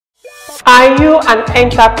Are you an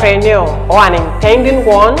entrepreneur or an intending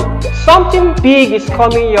one? Something big is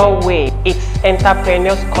coming your way. It's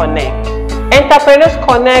Entrepreneurs Connect. Entrepreneurs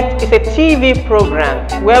Connect is a TV program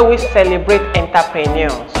where we celebrate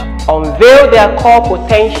entrepreneurs, unveil their core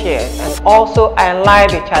potentials, and also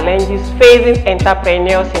highlight the challenges facing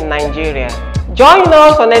entrepreneurs in Nigeria. Join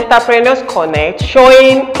us on Entrepreneurs Connect,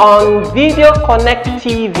 showing on Video Connect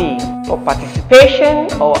TV. For participation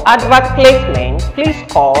or advert placement, please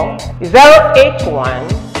call 081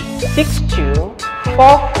 62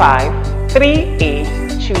 45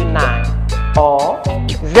 3829 or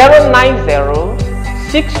 090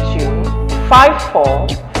 62 54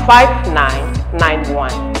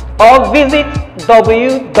 5991 or visit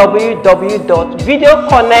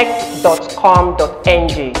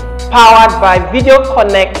www.videoconnect.com.ng, powered by Video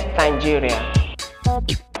Connect Nigeria.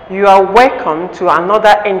 You are welcome to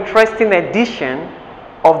another interesting edition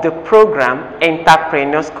of the program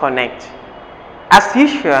Entrepreneurs Connect. As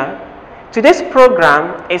usual, today's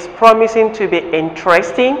program is promising to be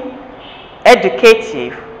interesting,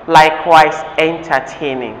 educative, likewise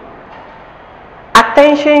entertaining.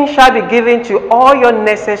 Attention shall be given to all your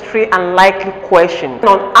necessary and likely questions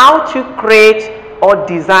on how to create or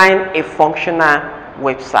design a functional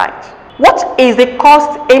website. What is the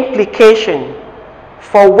cost implication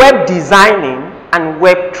for web designing and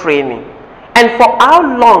web training? And for how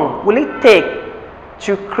long will it take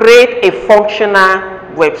to create a functional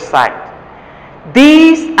website?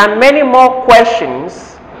 These and many more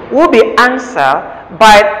questions will be answered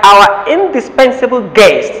by our indispensable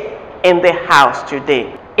guest in the house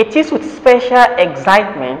today. It is with special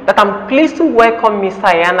excitement that I'm pleased to welcome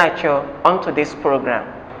Mr. Iheanacho onto this program.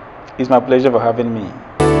 It's my pleasure for having me.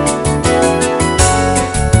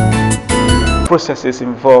 Processes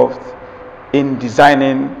involved in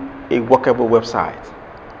designing a workable website.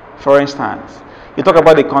 For instance, you talk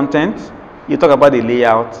about the content, you talk about the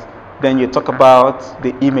layout, then you talk about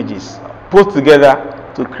the images put together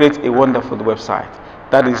to create a wonderful website.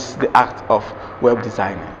 That is the act of web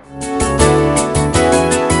designing.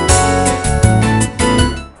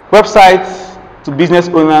 Websites to business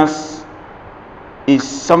owners is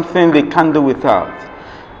something they can't do without,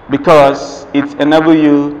 because it enables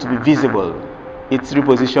you to be visible. It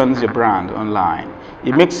repositions your brand online.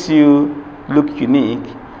 It makes you look unique.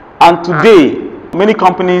 And today, many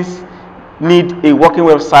companies need a working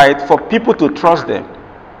website for people to trust them,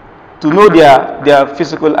 to know their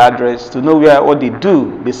physical address, to know what they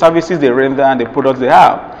do, the services they render, and the products they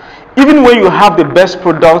have. Even when you have the best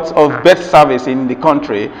product of best service in the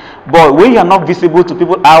country, but when you are not visible to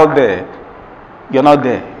people out there, you're not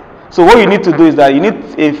there. So what you need to do is that you need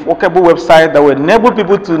a workable website that will enable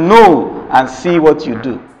people to know and see what you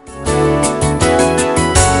do.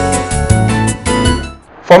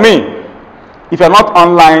 For me, if you're not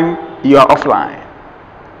online, you are offline.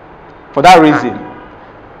 For that reason,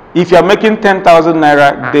 if you're making 10,000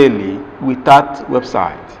 naira daily with that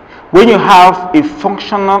website, when you have a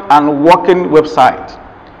functional and working website,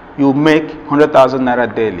 you make 100,000 naira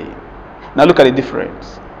daily. Now look at the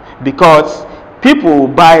difference. Because people will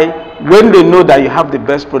buy when they know that you have the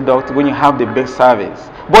best product, when you have the best service.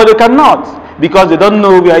 But they cannot, because they don't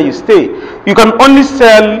know where you stay. You can only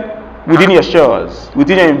sell within your shores,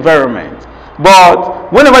 within your environment. But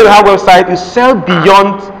whenever you have a website, you sell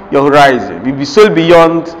beyond your horizon. You sell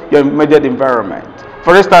beyond your immediate environment.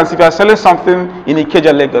 For instance, if you are selling something in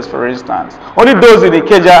Ikeja, Lagos, for instance, only those in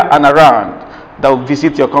Ikeja and around that will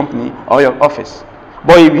visit your company or your office.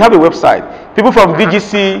 But if you have a website, people from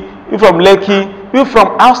VGC, people from Lekki, people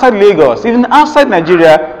from outside Lagos, even outside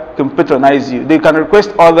Nigeria can patronize you. They can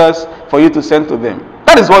request others for you to send to them.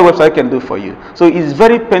 That is what a website can do for you. So it's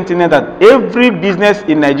very pertinent that every business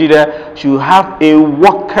in Nigeria should have a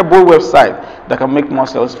workable website that can make more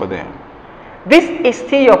sales for them. This is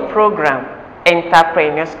still your program,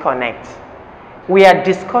 Entrepreneurs Connect. We are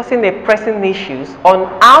discussing the pressing issues on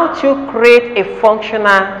how to create a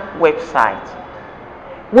functional website.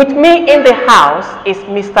 With me in the house is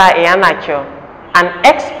Mr. Iheanacho, an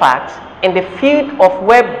expert in the field of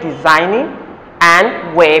web designing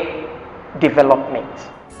and web development.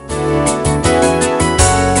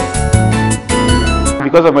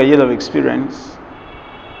 Because of my years of experience,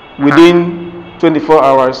 within 24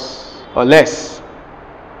 hours or less,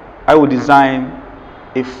 I will design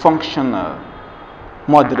a functional,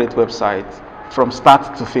 moderate website from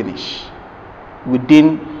start to finish.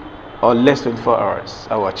 Within or less than 24 hours,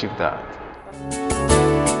 I will achieve that.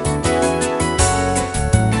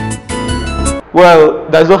 Well,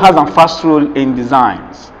 there's no hard and fast rule in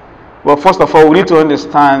designs. Well, first of all, we need to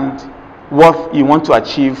understand what you want to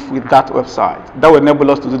achieve with that website. That will enable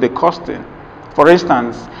us to do the costing. For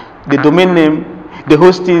instance, the domain name, the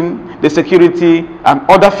hosting, the security, and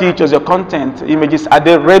other features, your content, images, are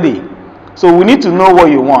they ready? So we need to know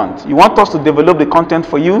what you want. You want us to develop the content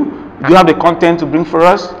for you? Do you have the content to bring for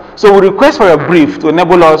us? So we request for your brief to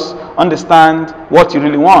enable us understand what you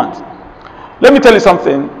really want. Let me tell you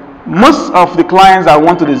something. Most of the clients that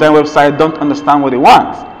want to design websites don't understand what they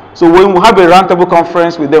want. So when we have a roundtable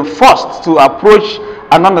conference with them first to approach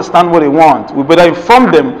and understand what they want, we better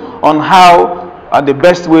inform them on how the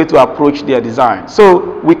best way to approach their design.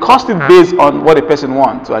 So we cost it based on what a person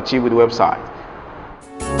wants to achieve with the website.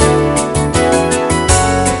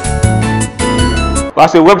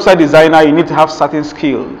 As a website designer, you need to have certain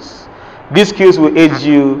skills. These skills will aid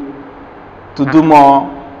you to do more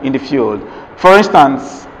in the field. For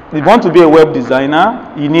instance, if you want to be a web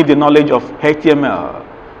designer, you need the knowledge of HTML.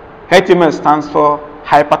 HTML stands for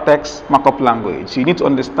Hypertext Markup Language. You need to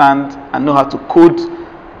understand and know how to code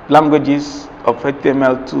languages of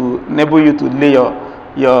HTML to enable you to lay your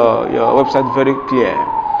website very clear.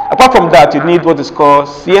 Apart from that, you need what is called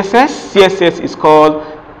CSS. CSS is called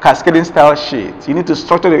cascading style sheet. You need to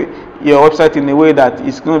structure your website in a way that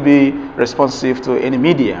is going to be responsive to any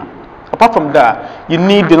media. Apart from that, you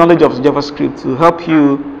need the knowledge of JavaScript to help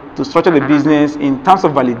you to structure the business in terms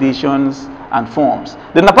of validations and forms.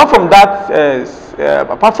 Then apart from that,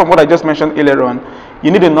 apart from what I just mentioned earlier on, you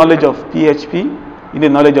need the knowledge of PHP, you need the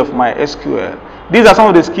knowledge of MySQL. These are some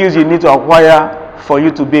of the skills you need to acquire for you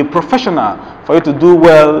to be a professional, for you to do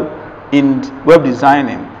well in web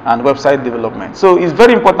designing and website development. So it's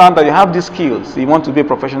very important that you have these skills. If you want to be a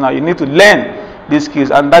professional, you need to learn these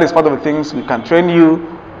skills, and that is part of the things we can train you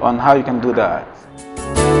on how you can do that.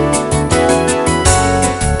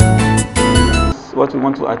 What we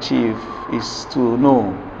want to achieve is to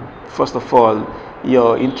know, first of all,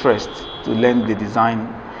 your interest to learn the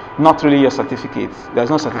design, not really your certificates. There's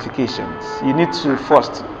no certifications. You need to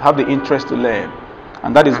first have the interest to learn,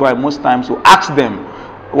 and that is why most times we ask them,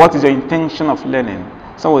 what is your intention of learning?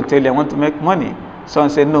 Some will tell you, I want to make money. Some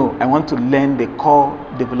say, no, I want to learn the core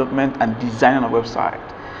development and design of a website.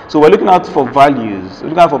 So we're looking out for values. We're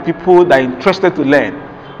looking out for people that are interested to learn,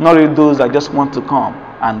 not really those that just want to come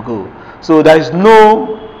and go. So there is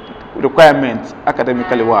no requirement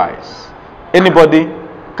academically wise. Anybody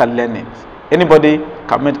can learn it. Anybody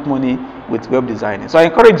can make money with web designing. So I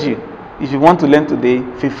encourage you, if you want to learn today,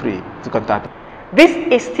 feel free to contact me. This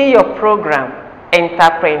is still your program,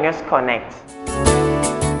 Entrepreneurs Connect.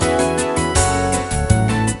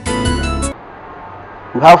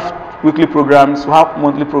 We have weekly programs, we have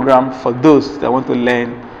monthly programs for those that want to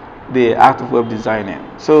learn the art of web designing.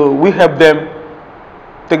 So we help them,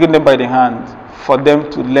 taking them by the hand, for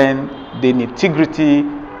them to learn the nitty-gritty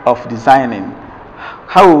of designing.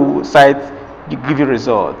 How sites give you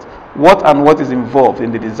results, what is involved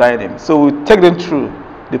in the designing. So we take them through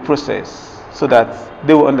the process so that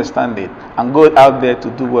they will understand it and go out there to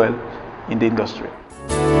do well in the industry.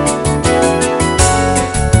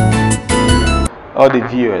 All the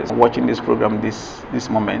viewers watching this program this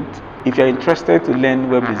moment, if you're interested to learn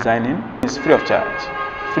web designing, it's free of charge.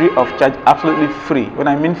 Free of charge, absolutely free. When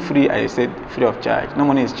I mean free, I said free of charge. No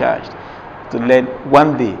money is charged to learn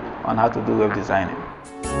one day on how to do web designing.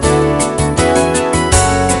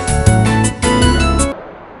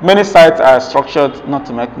 Many sites are structured not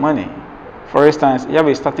to make money. For instance, you have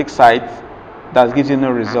a static site that gives you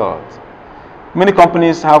no result. Many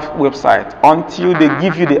companies have websites until they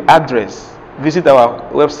give you the address. Visit our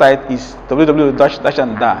website is www.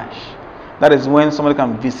 That is when somebody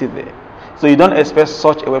can visit there. So you don't expect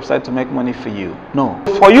such a website to make money for you. No.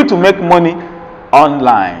 For you to make money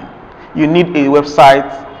online, you need a website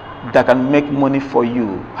that can make money for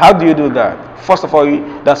you. How do you do that? First of all,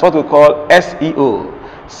 that's what we call SEO.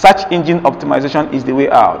 Search engine optimization is the way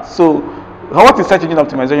out. So what is search engine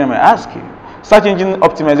optimization, I may ask you? Search engine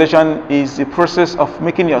optimization is the process of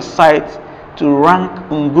making your site to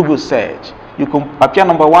rank in Google search. You can appear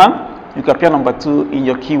number one, you can appear number two in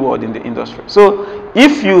your keyword in the industry. So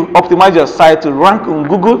if you optimize your site to rank in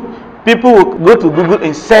Google, people will go to Google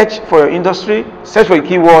and search for your industry, search for your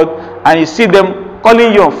keyword, and you see them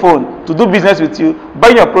calling you on phone to do business with you,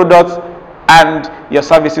 buying your products and your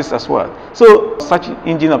services as well. So search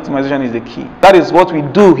engine optimization is the key. That is what we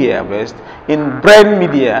do here best. In Brand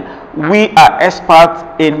Media, we are experts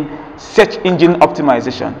in search engine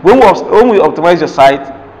optimization. When we optimize your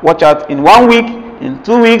site, watch out, in 1 week, in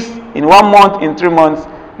 2 weeks, in 1 month, in 3 months,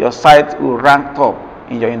 your site will rank top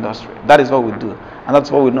in your industry. That is what we do, and that's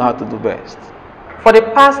what we know how to do best. For the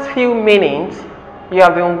past few minutes, you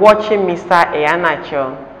have been watching Mr.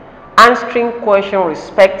 Iheanacho answering questions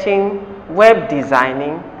respecting web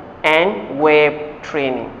designing and web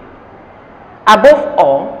training. Above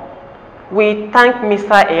all, We thank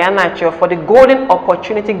Mr. Iheanacho for the golden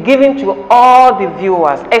opportunity given to all the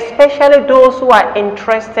viewers, especially those who are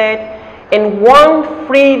interested in one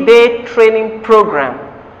free-day training program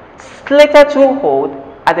slated to hold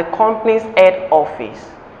at the company's head office.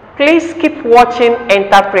 Please keep watching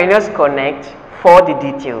Entrepreneurs Connect for the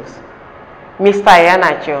details. Mr.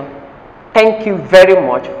 Iheanacho, thank you very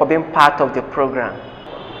much for being part of the program.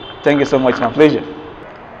 Thank you so much, my pleasure.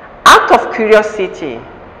 Out of curiosity,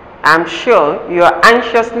 I'm sure you are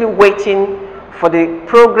anxiously waiting for the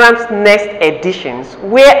program's next editions,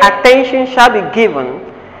 where attention shall be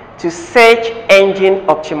given to search engine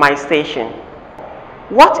optimization.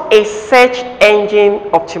 What is search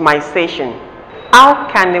engine optimization? How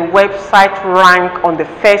can a website rank on the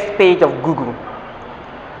first page of Google?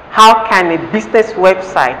 How can a business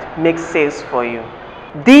website make sales for you?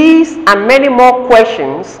 These and many more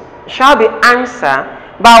questions shall be answered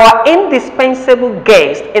by our indispensable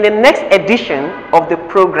guest in the next edition of the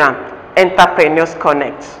program, Entrepreneurs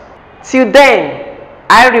Connect. Till then,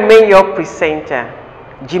 I remain your presenter,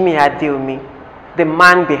 Jimmy Adeomi, the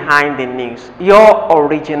man behind the news, your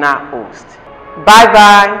original host.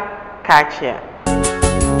 Bye-bye, catch ya.